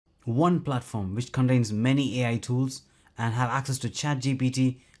one platform which contains many AI tools and have access to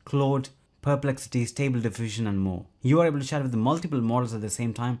ChatGPT, Claude, Perplexity, Stable Diffusion and more. You are able to chat with multiple models at the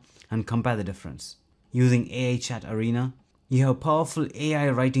same time and compare the difference. Using AI Chat Arena, you have powerful AI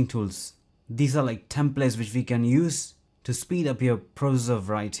writing tools. These are like templates which we can use to speed up your process of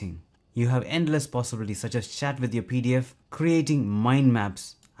writing. You have endless possibilities such as chat with your PDF, creating mind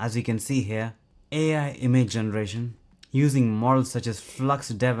maps, as you can see here, AI image generation, using models such as Flux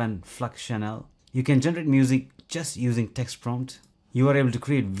Dev and Flux Channel. You can generate music just using text prompt. You are able to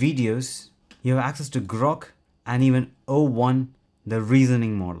create videos. You have access to Groq and even O1, the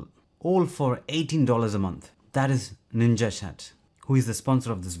reasoning model, all for $18 a month. That is Ninja Chat, who is the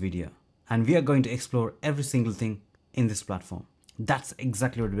sponsor of this video. And we are going to explore every single thing in this platform. That's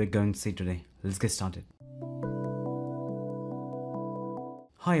exactly what we're going to see today. Let's get started.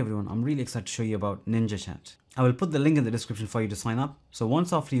 Hi everyone, I'm really excited to show you about Ninja Chat. I will put the link in the description for you to sign up. So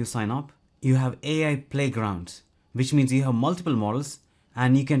once after you sign up, you have AI Playground, which means you have multiple models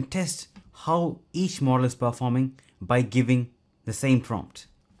and you can test how each model is performing by giving the same prompt.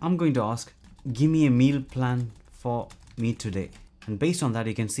 I'm going to ask, give me a meal plan for me today. And based on that,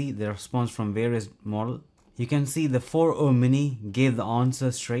 you can see the response from various models. You can see the 4O Mini gave the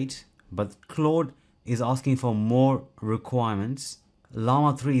answer straight, but Claude is asking for more requirements.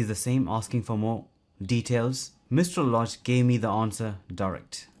 Llama 3 is the same, asking for more details. Mr. Lodge gave me the answer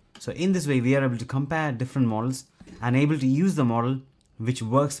direct. So in this way, we are able to compare different models and able to use the model which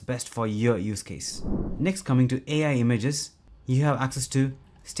works best for your use case. Next, coming to AI images, you have access to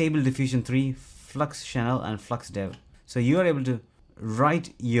Stable Diffusion 3, Flux Channel and Flux Dev. So you are able to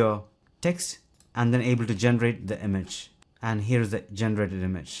write your text and then able to generate the image. And here is the generated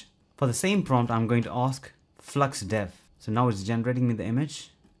image. For the same prompt, I'm going to ask Flux Dev. So now it's generating me the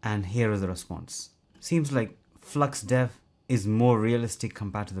image and here is the response. Seems like Flux Dev is more realistic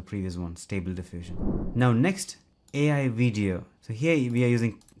compared to the previous one, Stable Diffusion. Now next, AI video. So here we are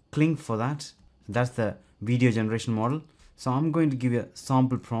using Kling for that. That's the video generation model. So I'm going to give you a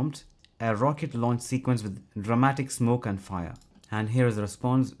sample prompt, a rocket launch sequence with dramatic smoke and fire. And here is the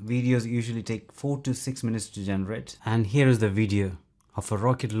response. Videos usually take 4 to 6 minutes to generate. And here is the video of a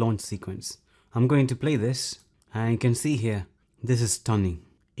rocket launch sequence. I'm going to play this and you can see here, this is stunning.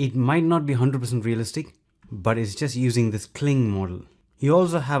 It might not be 100% realistic, but it's just using this Kling model. You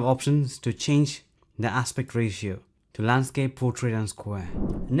also have options to change the aspect ratio to landscape, portrait and square.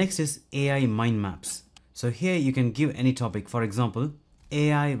 Next is AI mind maps. So here you can give any topic, for example,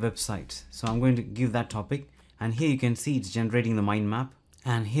 AI website. So I'm going to give that topic and here you can see it's generating the mind map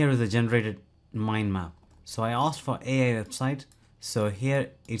and here is the generated mind map. So I asked for AI website. So here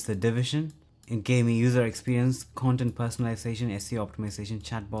it's the division. It gave me user experience, content personalization, SEO optimization,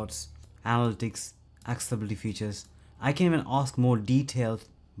 chatbots, analytics, accessibility features. I can even ask more details,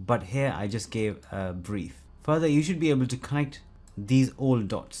 but here I just gave a brief. Further, you should be able to connect these all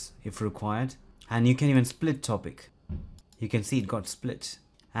dots if required, and you can even split topic. You can see it got split.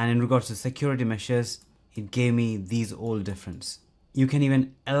 And in regards to security measures, it gave me these all difference. You can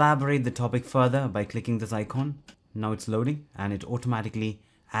even elaborate the topic further by clicking this icon. Now it's loading and it automatically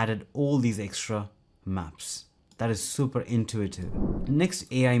added all these extra maps. That is super intuitive.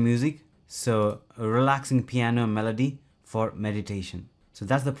 Next, AI music. So a relaxing piano melody for meditation. So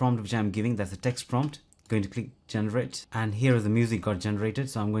that's the prompt which I'm giving. That's the text prompt. Going to click generate and here is the music got generated.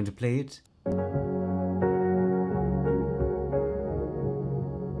 So I'm going to play it.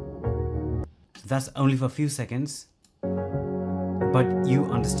 So that's only for a few seconds, but you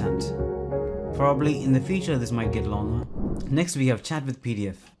understand. Probably in the future this might get longer. Next we have chat with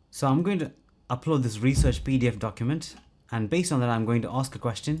PDF. So I'm going to upload this research PDF document and based on that I'm going to ask a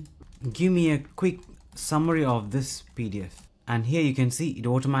question. Give me a quick summary of this PDF. And here you can see it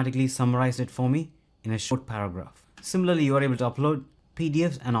automatically summarized it for me in a short paragraph. Similarly, you are able to upload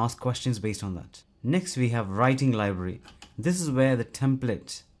PDFs and ask questions based on that. Next we have writing library. This is where the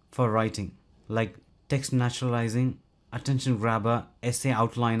template for writing like text naturalizing, attention grabber, essay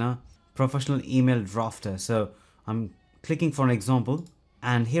outliner, professional email drafter. So I'm clicking for an example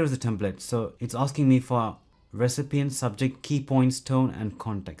and here is the template. So it's asking me for recipient, subject, key points, tone and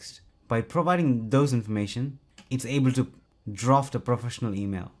context. By providing those information, it's able to draft a professional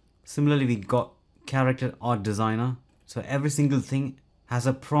email. Similarly, we got character art designer. So every single thing has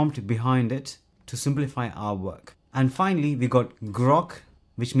a prompt behind it to simplify our work. And finally, we got Groq,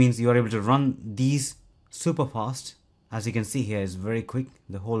 which means you are able to run these super fast. As you can see here, it's very quick,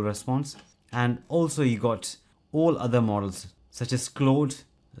 the whole response. And also you got all other models such as Claude,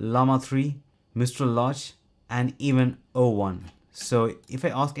 Llama 3, Mr. Large, and even O1. So if I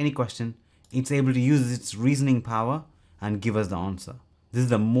ask any question, it's able to use its reasoning power and give us the answer. This is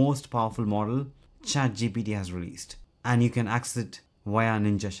the most powerful model ChatGPT has released, and you can access it via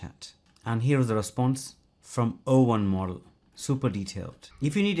Ninja Chat. And here is the response from O1 model, super detailed.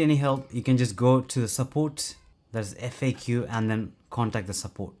 If you need any help, you can just go to the support, that's FAQ, and then contact the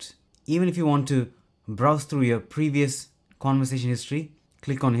support. Even if you want to browse through your previous conversation history,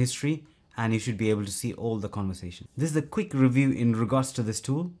 click on history and you should be able to see all the conversation. This is a quick review in regards to this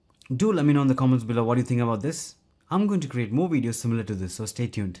tool. Do let me know in the comments below what you think about this. I'm going to create more videos similar to this, so stay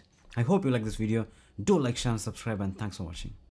tuned. I hope you like this video. Do like, share and subscribe, and thanks for watching.